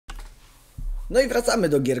No i wracamy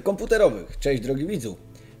do gier komputerowych. Cześć drogi widzu.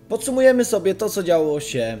 Podsumujemy sobie to, co działo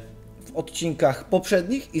się w odcinkach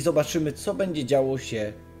poprzednich i zobaczymy, co będzie działo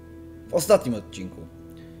się w ostatnim odcinku.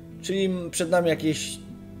 Czyli przed nami jakieś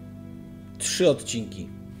 3 odcinki.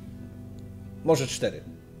 Może 4.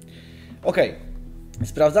 Ok.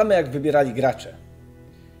 Sprawdzamy, jak wybierali gracze.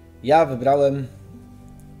 Ja wybrałem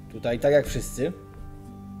tutaj tak jak wszyscy.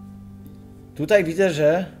 Tutaj widzę,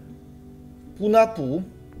 że pół na pół.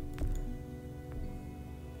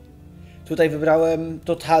 Tutaj wybrałem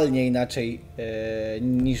totalnie inaczej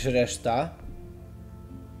niż reszta.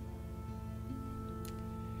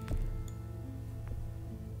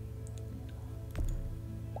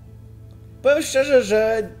 Powiem szczerze,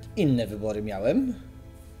 że inne wybory miałem.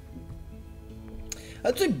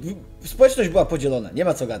 Ale tutaj społeczność była podzielona. Nie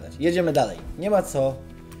ma co gadać. Jedziemy dalej. Nie ma co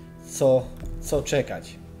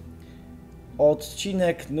czekać.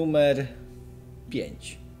 Odcinek numer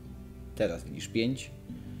 5. Teraz widzisz 5.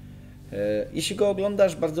 Jeśli go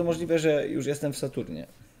oglądasz, bardzo możliwe, że już jestem w Saturnie,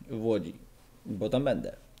 w Łodzi, bo tam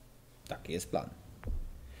będę. Taki jest plan.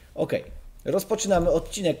 Ok, rozpoczynamy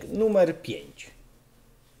odcinek numer 5.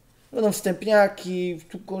 Będą wstępniaki,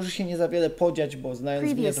 tu może się nie za wiele podziać, bo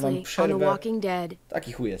znając mnie, to mam przerwę.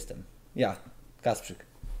 Taki chuj jestem. Ja, Kasprzyk.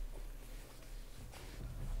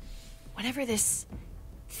 Whatever this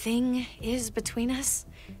thing is between us,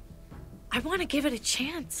 I want to give it a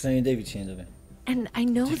chance. Przynajmniej David się nie dowie. And I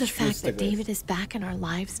know the fact that David is back in our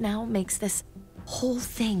lives now makes this whole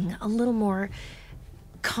thing a little more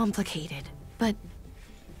complicated. But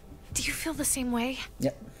do you feel the same way?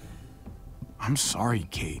 Yeah. I'm sorry,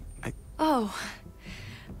 Kate. Oh,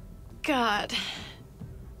 God.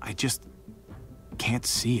 I just can't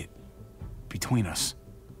see it between us.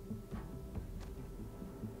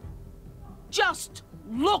 Just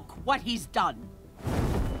look what he's done.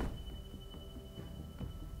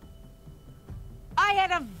 I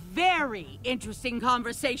had a very interesting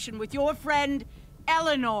conversation with your friend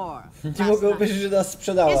Eleanor. Nie mogę uwierzyć, że nas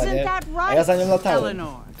sprzedała, nie? A ja za nią latałem.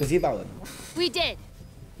 To zjebałem. We did.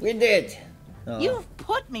 We did. No. You've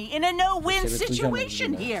put me in a no-win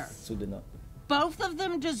situation here. Cudyno. Both of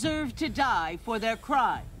them deserve to die for their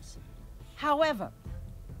crimes. However,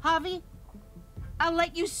 Javi, I'll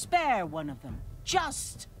let you spare one of them.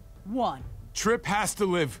 Just one. Trip has to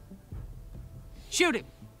live. Shoot him.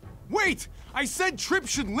 Wait! I said Trip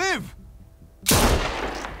should live!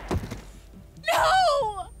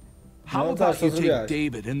 No! How No, about that's you what we take are.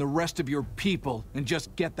 David and the rest of your people and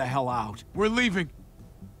just get the hell out? We're leaving.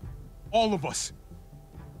 All of us.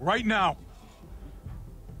 Right now.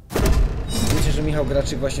 Wiecie, że Michał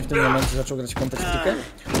Graczyk właśnie w tym momencie zaczął grać PompaTeamSpeak?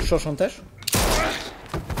 Szoszą też?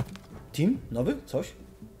 Team? Nowy? Coś?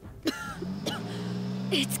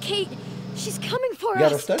 It's Kate. She's coming for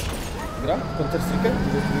Jarosz us. też? Gra? Counter-Strike'ę?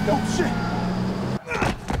 Shit!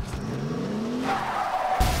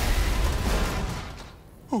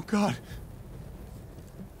 Oh God.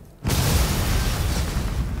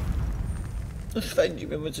 No szwędzi,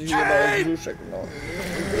 mamy coś jebało w brzuszek, no.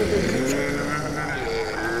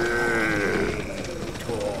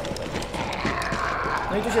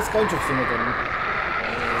 No i tu się skończył w sumie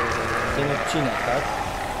ten odcinek, tak?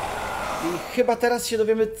 I chyba teraz się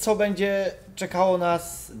dowiemy, co będzie czekało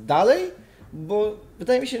nas dalej, bo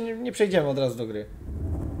wydaje mi się, że nie przejdziemy od razu do gry.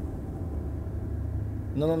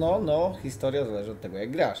 No, historia zależy od tego,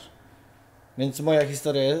 jak grasz. Więc moja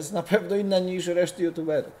historia jest na pewno inna niż reszty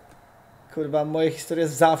youtuberów. Kurwa, moje historie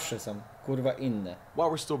zawsze są, kurwa, inne. While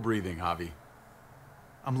we're still breathing, Javi,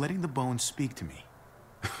 I'm letting the bones speak to me.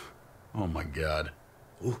 Oh my God.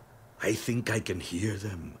 Ooh, I think I can hear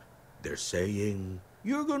them. They're saying,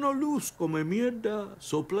 "You're gonna lose, come mierda,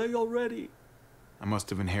 so play already." I must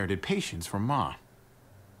have inherited patience from Ma.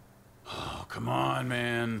 Oh, come on,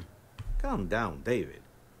 man. Calm down, David.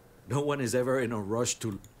 No one is ever in a rush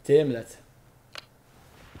to... Tym lecę.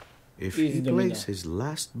 If Easy he domino. plays his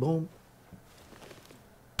last bomb...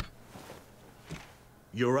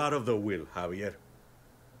 You're out of the will, Javier.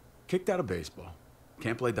 Kicked out of baseball.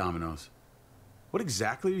 Can't play dominoes. What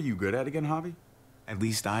exactly are you good at again, Javi? At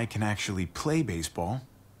least I can actually play baseball.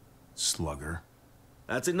 Slugger.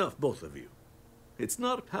 That's enough, both of you. It's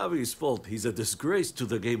not Javi's fault he's a disgrace to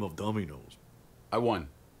the game of dominoes. I won.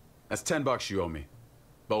 That's $10 you owe me.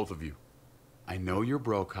 Both of you. I know you're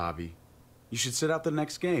broke, Javi. You should sit out the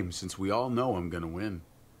next game, since we all know I'm gonna win.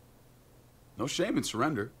 No shame in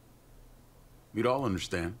surrender. We'd all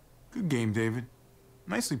understand. Good game, David.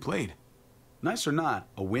 Nicely played. Nice or not,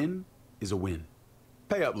 a win is a win.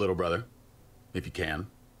 Pay up, little brother. If you can.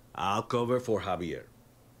 I'll cover for Javier.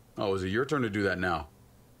 Oh, is it your turn to do that now?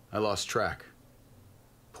 I lost track.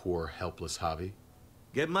 Poor, helpless Javi.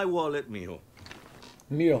 Get my wallet, mijo.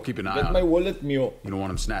 Mio, Keep an eye get on my him. wallet, Mio. You don't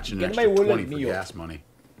want him snatching an Get extra my wallet, 20 for Mio. gas money.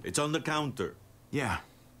 It's on the counter. Yeah,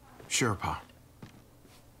 sure, Pa.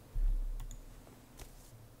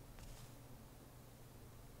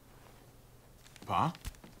 Pa?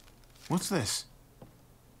 What's this?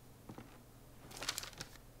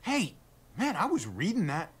 Hey, man, I was reading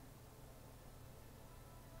that.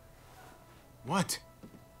 What?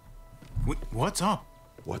 What's up?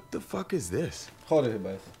 What the fuck is this? Chory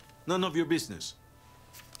chyba jest. None of your business.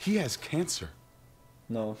 He has cancer.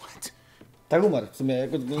 No. What? Tak umarł. W sumie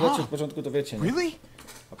jak oglądacie od początku, to wiecie, nie? Really?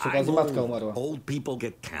 A przy okazji matka umarła. Old people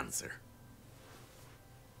get cancer.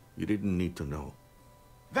 You didn't need to know.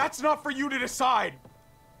 That's not for you to decide.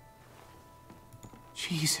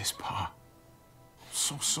 Jesus, Pa. I'm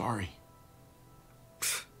so sorry.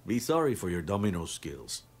 Be sorry for your domino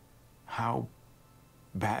skills. How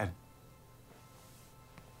bad?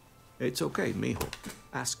 It's okay, mijo.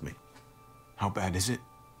 Ask me. How bad is it?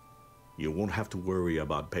 You won't have to worry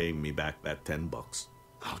about paying me back that $10.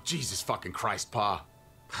 Oh, Jesus fucking Christ, Pa.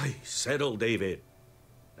 Hey, settle, David.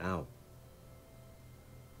 Now.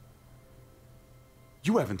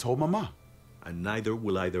 You haven't told Mama. And neither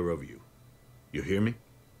will either of you. You hear me?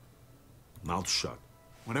 Mouth shut.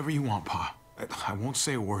 Whatever you want, Pa. I won't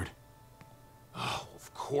say a word. Oh,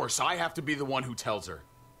 of course, I have to be the one who tells her.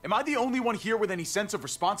 Am I the only one here with any sense of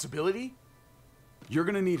responsibility? You're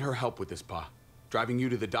gonna need her help with this, Pa. Driving you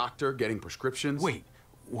to the doctor, getting prescriptions. Wait,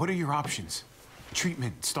 what are your options?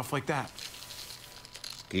 Treatment, stuff like that.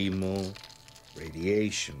 Chemo,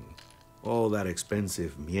 radiation, all that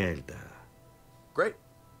expensive mierda. Great.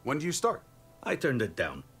 When do you start? I turned it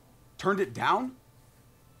down. Turned it down?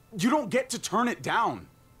 You don't get to turn it down.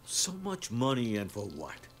 So much money, and for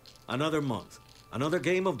what? Another month. Another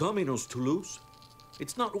game of dominoes to lose?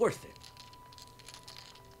 It's not worth it.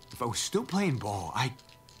 If I was still playing ball, I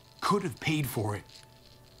could have paid for it.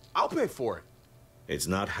 I'll pay for it. It's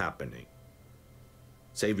not happening.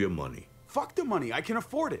 Save your money. Fuck the money. I can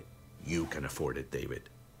afford it. You can afford it, David.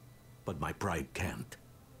 But my pride can't.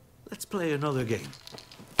 Let's play another game.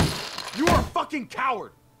 You are a fucking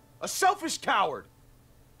coward. A selfish coward.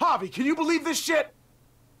 Javi, can you believe this shit?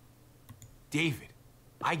 David,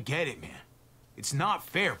 I get it, man. It's not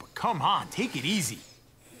fair, but come on, take it easy.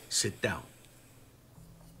 Sit down.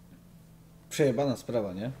 Przejebana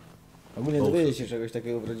sprawa, nie? Ogólnie dowiedzieć się czegoś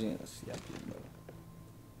takiego w rodzinie. Ja pierdolę.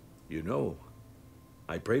 You know,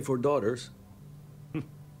 I pray for daughters.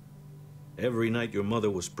 Every night your mother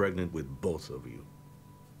was pregnant with both of you.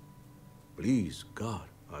 Please, God,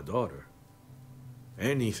 a daughter.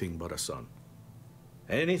 Anything but a son.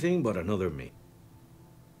 Anything but another me.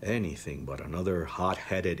 Anything but another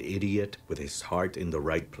hot-headed idiot with his heart in the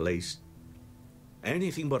right place.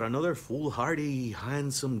 Anything but another foolhardy,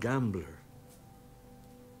 handsome gambler.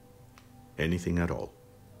 Anything at all.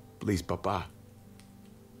 Please, Papa.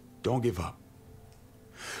 Don't give up.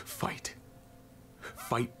 Fight.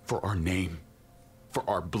 Fight for our name. For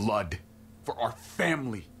our blood. For our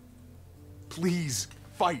family. Please,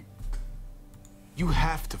 fight. You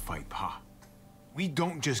have to fight, Pa. We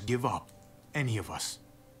don't just give up, any of us.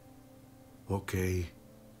 Okay.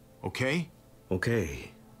 Okay?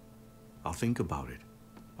 Okay. I'll think about it.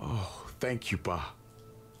 Oh, thank you, Pa.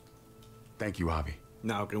 Thank you, Javi.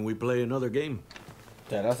 Now can we play another game?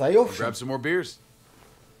 Teraz, a już. Grab some more beers.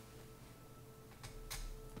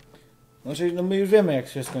 No, czyli no my już wiemy, jak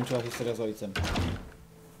się skończyła historia z ojcem.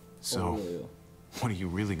 So, Ojojo. what are you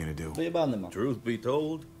really gonna do? Wyjebany ma. Truth be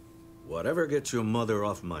told, whatever gets your mother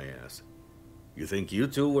off my ass. You think you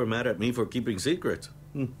two were mad at me for keeping secrets?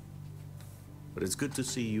 But it's good to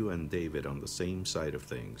see you and David on the same side of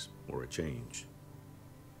things, for a change.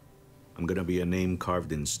 I'm gonna be a name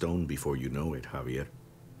carved in stone before you know it, Javier.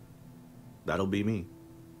 That'll be me.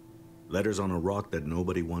 Letters on a rock that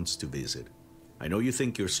nobody wants to visit. I know you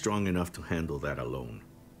think you're strong enough to handle that alone.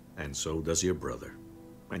 And so does your brother.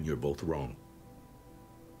 And you're both wrong.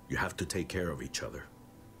 You have to take care of each other.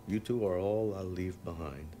 You two are all I'll leave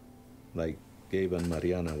behind. Like Gabe and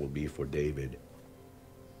Mariana will be for David.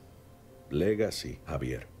 Legacy,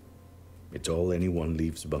 Javier. It's all anyone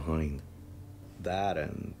leaves behind. That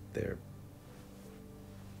and their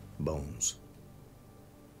bones.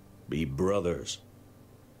 Be brothers.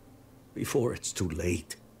 Before it's too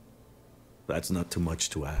late. That's not too much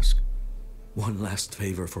to ask. One last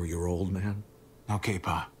favor for your old man. Okay,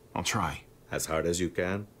 Pa. I'll try. As hard as you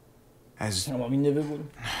can. As Ja mam inny wybór.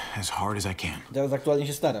 hard as I can. Teraz aktualnie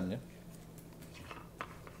się staram, nie?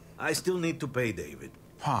 I still need to pay David.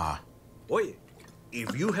 Pa. Oye,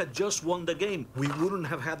 if you had just won the game, we wouldn't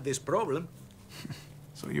have had this problem.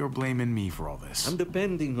 So you're blaming me for all this? I'm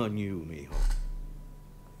depending on you, mijo.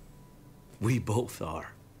 We both are.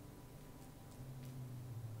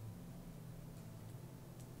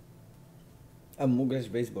 A mógł grać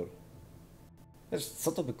w baseball. Wiesz,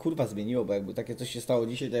 co to by kurwa zmieniło, bo jakby takie coś się stało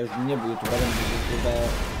dzisiaj, to ja już bym nie był youtuberem, kurwa,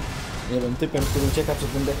 nie wiem, typem, który ucieka przed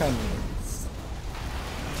zombiakami.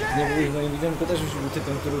 Nie byłeś moim widzem, tylko też już był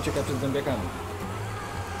typem, który ucieka przed zombiakami.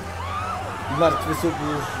 Martwy słup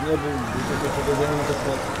już nie był tego powiedzenia, no to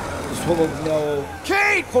słowo miało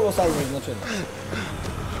kolosalne znaczenie.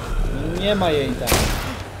 Nie ma jej tam.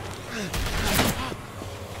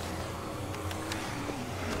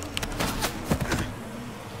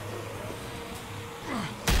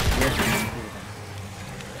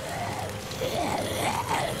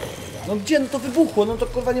 No gdzie? No to wybuchło, no to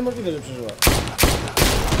kurwa niemożliwe, że przeżyła.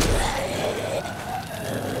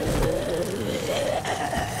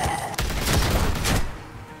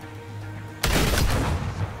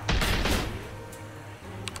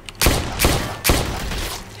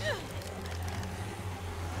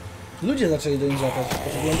 Ludzie zaczęli do nich latać,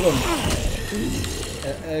 potrzebują broni.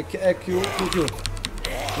 Q.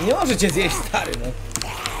 Nie możecie zjeść, stary, no.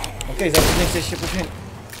 Okej, zaraz nie chcesz się poświęcić.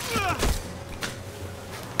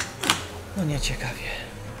 No nieciekawie.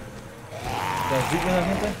 Teraz dźwignię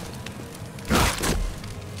napięte?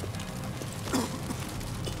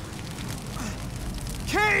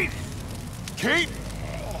 Kate! Kate!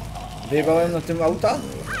 Wyjebałem na tym auta?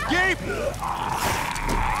 Gabe!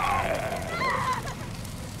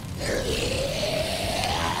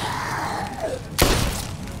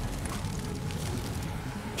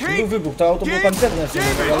 Był wybuch, to auto było pancerne.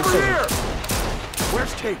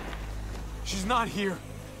 Where's Kate? She's not here.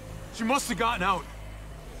 She must have gotten out.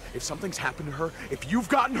 If something's happened to her, if you've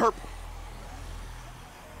gotten her...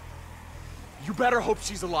 You better hope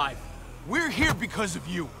she's alive. We're here because of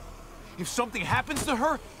you. If something happens to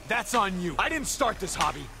her, that's on you. I didn't start this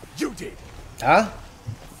hobby. You did. A?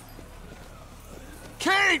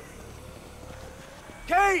 Kate!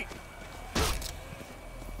 Kate!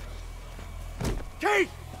 Kate!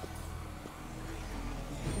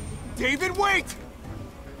 David, wait!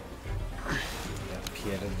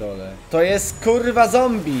 Pierdolę. To jest kurwa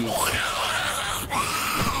zombie!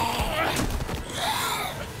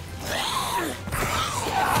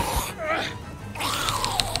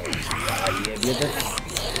 Ja jebie tak...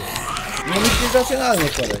 Nie myślisz racjonalnie,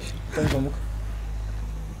 koleś. Kto mi pomógł?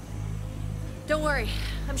 Don't worry.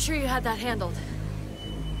 I'm sure you had that handled.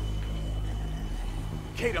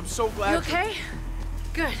 Kate, I'm so glad... You okay?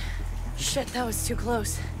 Good. Shit, that was too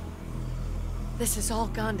close. This has all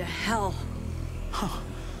gone to hell.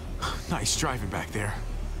 Nice driving back there.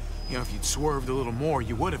 You know, if you'd swerved a little more,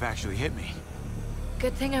 you would have actually hit me.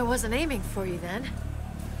 Good thing I wasn't aiming for you then.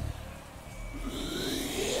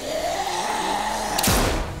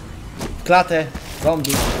 Klatę,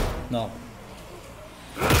 zombie. No.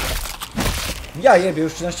 Ja jebie,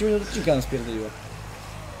 już 13 minut odcinka nas pierdoliło.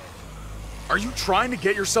 Are you trying to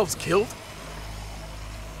get yourselves killed?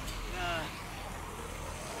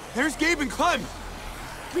 There's Gabe and Clem!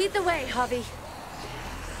 Lead the way, Javi.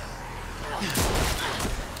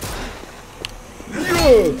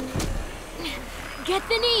 Get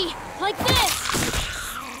the knee, like this.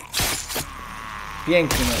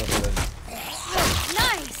 Pięknie na to.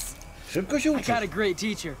 Nice. Szybko się I uczysz. got a great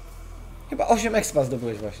teacher. Chyba 8 expa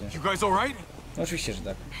zdobyłeś właśnie. You guys all right? No oczywiście, że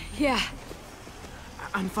tak. Yeah.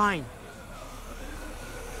 I'm fine.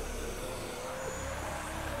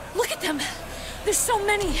 Look at them. There's so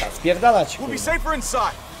many. Spierdalać, We'll be kurwa. safer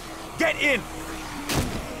inside. Get in!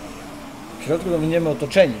 W środku będziemy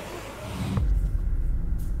otoczeni.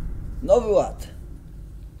 Nowy ład.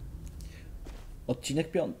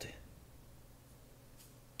 Odcinek 5.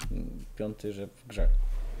 5, że w grze.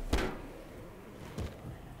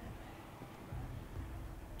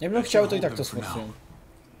 Jakbym chciał, to i tak to sforsuję.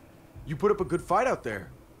 You put up a good fight out there.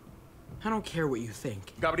 I don't care what you think.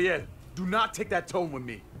 Gabriel, do not take that tone with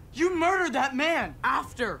me. You murdered that man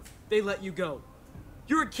after they let you go.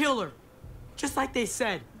 You're a killer. Just like they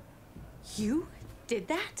said. You did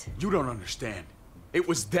that? You don't understand. It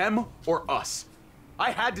was them or us.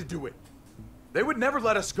 I had to do it. They would never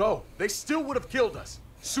let us go. They still would have killed us.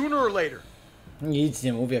 Sooner or later. Nic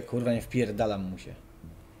nie mówię, kurwa, nie wpierdalam mu się.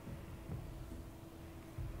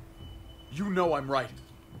 You know I'm right.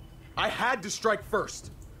 I had to strike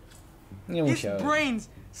first. Nie His musiałem. brains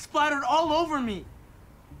splattered all over me.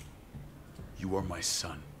 You are my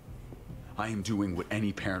son. I am doing what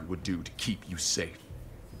any parent would do to keep you safe.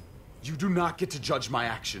 You do not get to judge my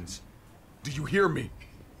actions. Do you hear me?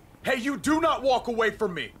 Hey, you do not walk away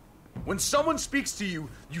from me. When someone speaks to you,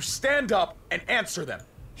 you stand up and answer them.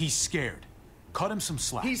 He's scared. Cut him some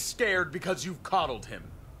slack. He's scared because you've coddled him.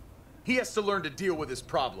 He has to learn to deal with his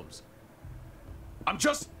problems.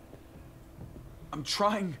 I'm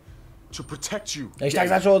trying to protect you. Jeśli tak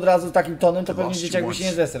zaczął od razu takim tonem, to pewnie dzieciak by się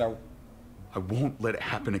nie zesrał. I won't let it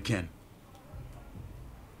happen again.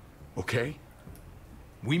 Okay?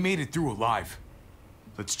 We made it through alive.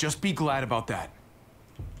 Let's just be glad about that.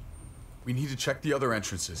 We need to check the other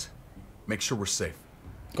entrances. Make sure we're safe.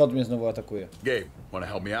 Kot mnie znowu atakuje. Gabe, wanna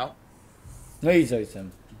help me out? No idź z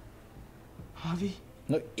ojcem. Javi?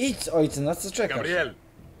 No idź z ojcem, na co czekasz? Gabriel.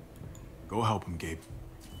 Go help him, Gabe.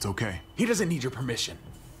 It's okay. He doesn't need your permission.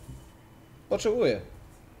 Potrzebuję.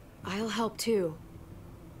 I'll help too.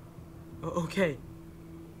 Okay.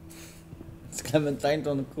 Z Clementine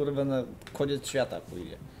to on kurwa na koniec świata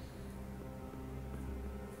pójdzie.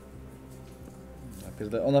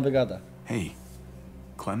 Ona wygada. Hey,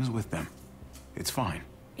 Clem's with them. It's fine.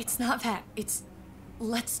 It's not that. It's...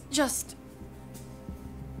 Let's just...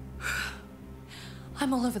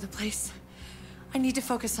 I'm all over the place. I need to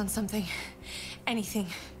focus on something. Anything.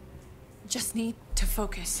 Just need to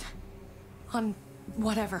focus. On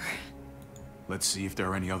whatever. Let's see if there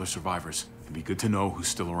are any other survivors. It'd be good to know who's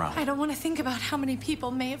still around. I don't want to think about how many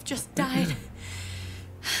people may have just died.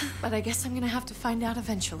 But I guess I'm gonna have to find out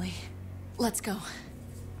eventually. Let's go.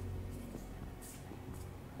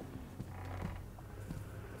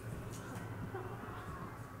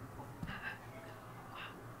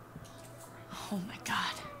 Oh my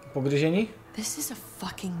god. Pogryzieni? This is a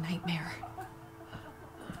fucking nightmare.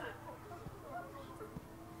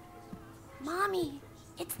 Mommy,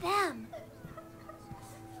 it's them.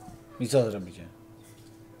 I co zrobicie?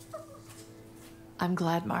 I'm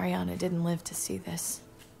glad Mariana didn't live to see this.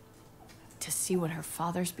 To see what her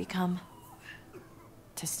father's become.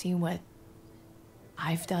 To see what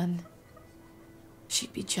I've done.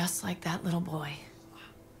 She'd be just like that little boy.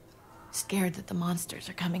 Scared that the monsters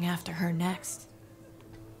are coming after her next.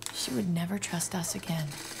 She would never trust us again.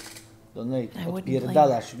 Donate,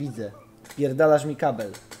 odpierdalasz, widzę. Pierdalasz mi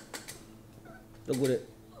kabel. Do góry.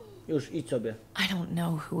 Już, idź sobie. I don't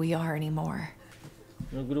know who we are anymore.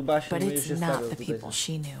 No grubasie, But no już it's się not stawiał the tutaj. people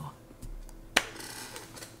she knew.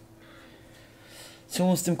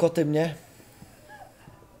 Czemu z tym kotem nie?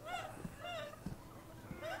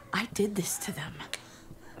 I did this to them.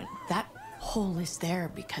 That hole is there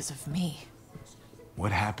because of me.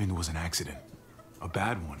 What happened was an accident. A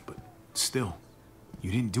bad one, but still,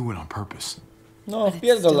 you didn't do it on purpose. No, But it's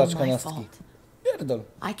pierdol still laczka my na fault. Pierdol.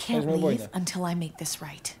 I can't Weźmy leave wojnę. until I make this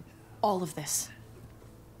right. All of this.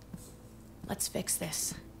 Let's fix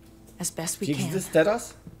this. As best we Fix can. this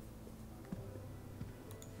teraz?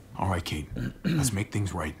 All right, Kate. Let's make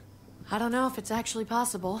things right. I don't know if it's actually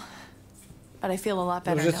possible. But I feel a lot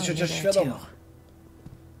better Dobrze, knowing jesteś you're chociaż there too. świadoma.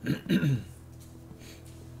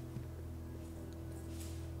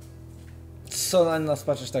 Co na nas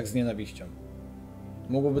patrzysz tak z nienawiścią?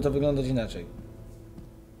 Mogłoby to wyglądać inaczej.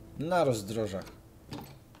 Na rozdrożach.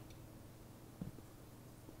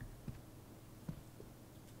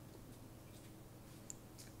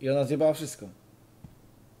 I ona zjebała wszystko.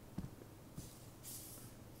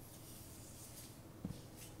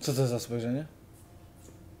 Co to za spojrzenie?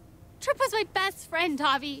 Trip was my best friend,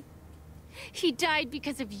 Javi. He died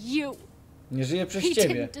because of you. Nie żyje przez He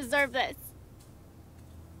ciebie. didn't deserve this.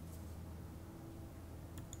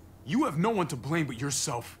 You have no one to blame but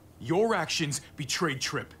yourself. Your actions betrayed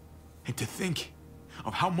Trip. And to think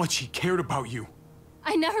of how much he cared about you.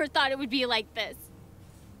 I never thought it would be like this.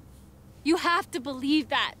 You have to believe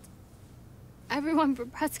that. Everyone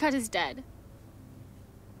but Prescott is dead.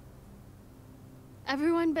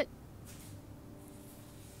 Everyone but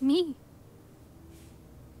me.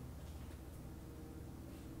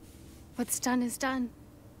 What's done is done.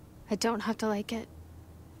 I don't have to like it.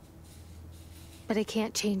 But I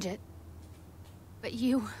can't change it. But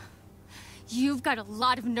you've got a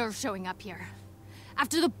lot of nerve showing up here.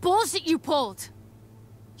 After the bullshit you pulled.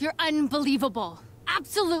 You're unbelievable.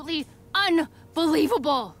 Absolutely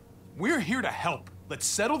unbelievable. We're here to help. Let's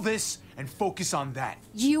settle this and focus on that.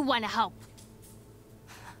 You want to help.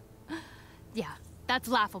 Yeah, that's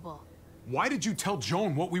laughable. Why did you tell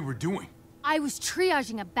Joan what we were doing? I was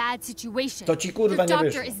triaging a bad situation. To ci kurwa Your nie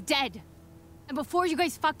doctor wyszło. is dead. And before you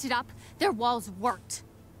guys fucked it up, their walls worked.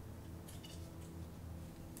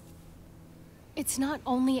 It's not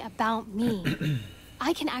only about me.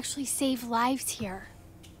 I can actually save lives here.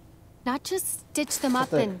 Not just stitch them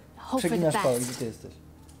up and hope for the Przeginasz pałę, gdzie best. ty jesteś?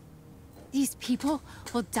 These people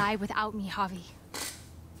will die without me, Javi.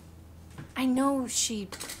 I know she,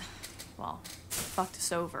 well, fucked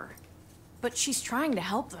us over. But she's trying to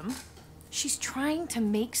help them. She's trying to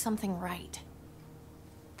make something right.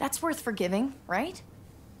 That's worth forgiving, right?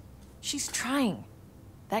 She's trying.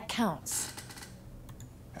 That counts.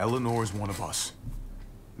 Eleanor's one of us.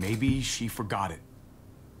 Maybe she forgot it,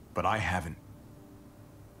 but I haven't.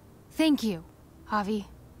 Thank you, Javi.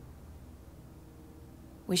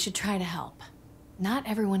 We should try to help. Not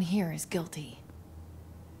everyone here is guilty.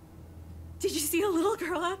 Did you see a little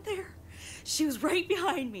girl out there? She was right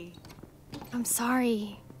behind me. I'm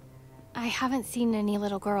sorry. I haven't seen any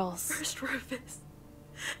little girls. First Rufus.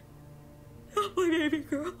 Oh, my baby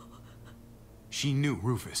girl. She knew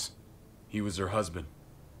Rufus. He was her husband.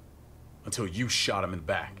 Until you shot him in the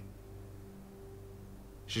back.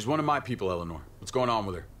 She's one of my people, Eleanor. What's going on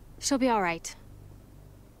with her? She'll be all right.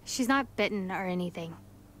 She's not bitten or anything.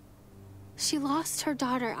 She lost her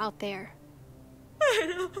daughter out there. I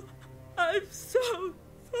know. I'm so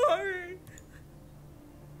sorry.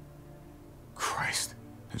 Christ,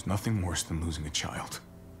 there's nothing worse than losing a child.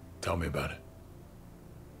 Tell me about it.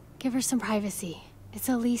 Give her some privacy. It's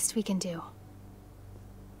the least we can do.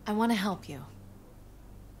 I want to help you.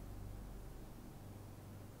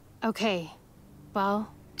 Okay.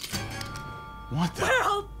 Well, What the? We're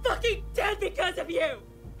all fucking dead because of you!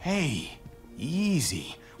 Hey,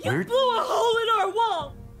 easy. You blew a hole in our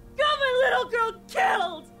wall! Got my little girl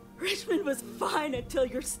killed! Richmond was fine until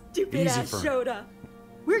your stupid Easy, ass Fern. showed up.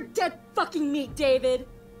 We're dead fucking meat, David.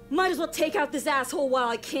 Might as well take out this asshole while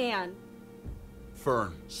I can.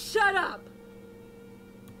 Fern. Shut up!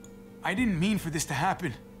 I didn't mean for this to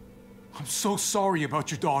happen. I'm so sorry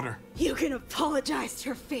about your daughter. You can apologize to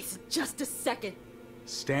her face in just a second.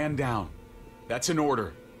 Stand down. That's an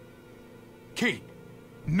order. Kate,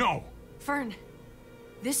 no. Fern,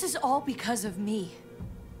 this is all because of me.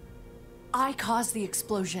 I caused the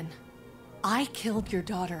explosion. I killed your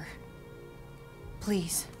daughter.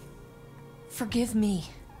 Please, forgive me.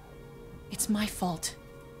 It's my fault.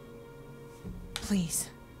 Please.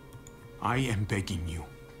 I am begging you.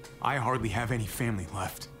 I hardly have any family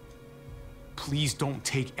left. Please don't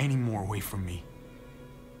take any more away from me.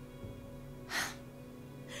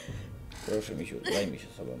 Proszę, misiu, zajmij się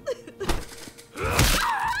sobą.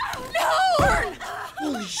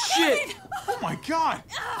 Holy shit! Oh my god!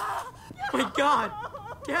 My God!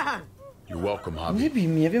 Dad! You're welcome, Javi. Nie bij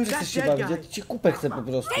mnie, wiem, że chcesz się That bawić, guy. ja ci kupę chcę po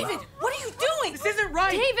prostu. David, what are you doing? This isn't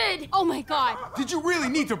right! David! Oh my god! Did you really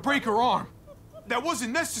need to break her arm? That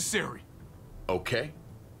wasn't necessary. Okay?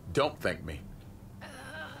 Don't thank me.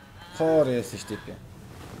 Chory jesteś, typie.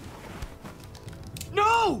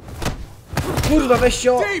 No! Kurwa, weź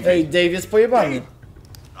się o... David! Ej, Dave jest pojebany.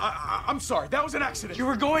 I'm sorry, that was an accident. You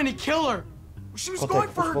were going to kill her! She was Kotek, going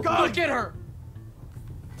for her uspokój. gun. Look at her!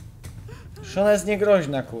 Ona jest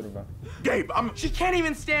niegroźna, kurwa. Gabe, She can't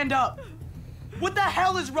even stand up! What the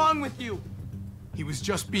hell is wrong with you? He was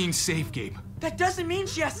just being safe, Gabe. That doesn't mean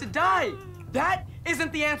she has to die! That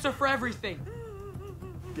isn't the answer for everything!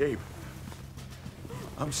 Gabe.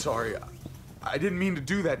 I'm sorry. I didn't mean to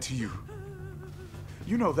do that to you.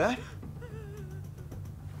 You know that?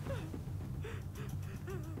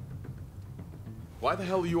 Why the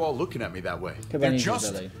hell are you all looking at me that way? Chyba They're nie idziesz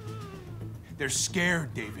just- dalej. They're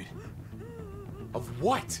scared, David. Of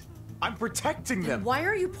what? I'm protecting them. Why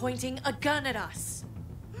are you pointing a gun at us?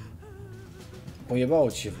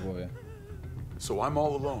 Pojebało ci się w głowie. So I'm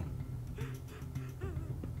all alone.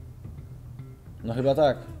 No chyba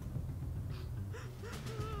tak.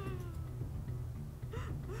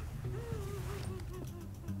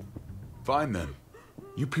 Fine then.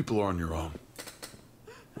 You people are on your own.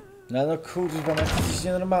 No kurwa, no jesteś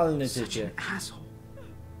nienormalny, typie. Asshole.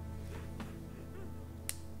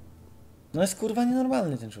 No jest kurwa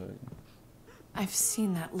nienormalny ten człowiek. I've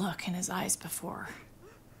seen that look in his eyes before.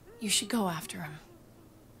 You should go after him.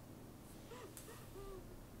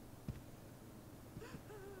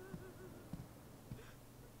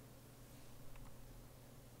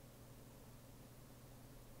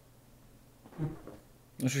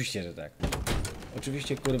 Oczywiście, że tak.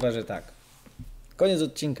 Oczywiście, kurwa, że tak. Koniec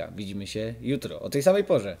odcinka. Widzimy się jutro o tej samej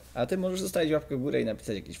porze. A ty możesz zostawić łapkę w górę i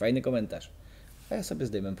napisać jakiś fajny komentarz. A ja sobie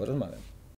z Dave'em porozmawiam.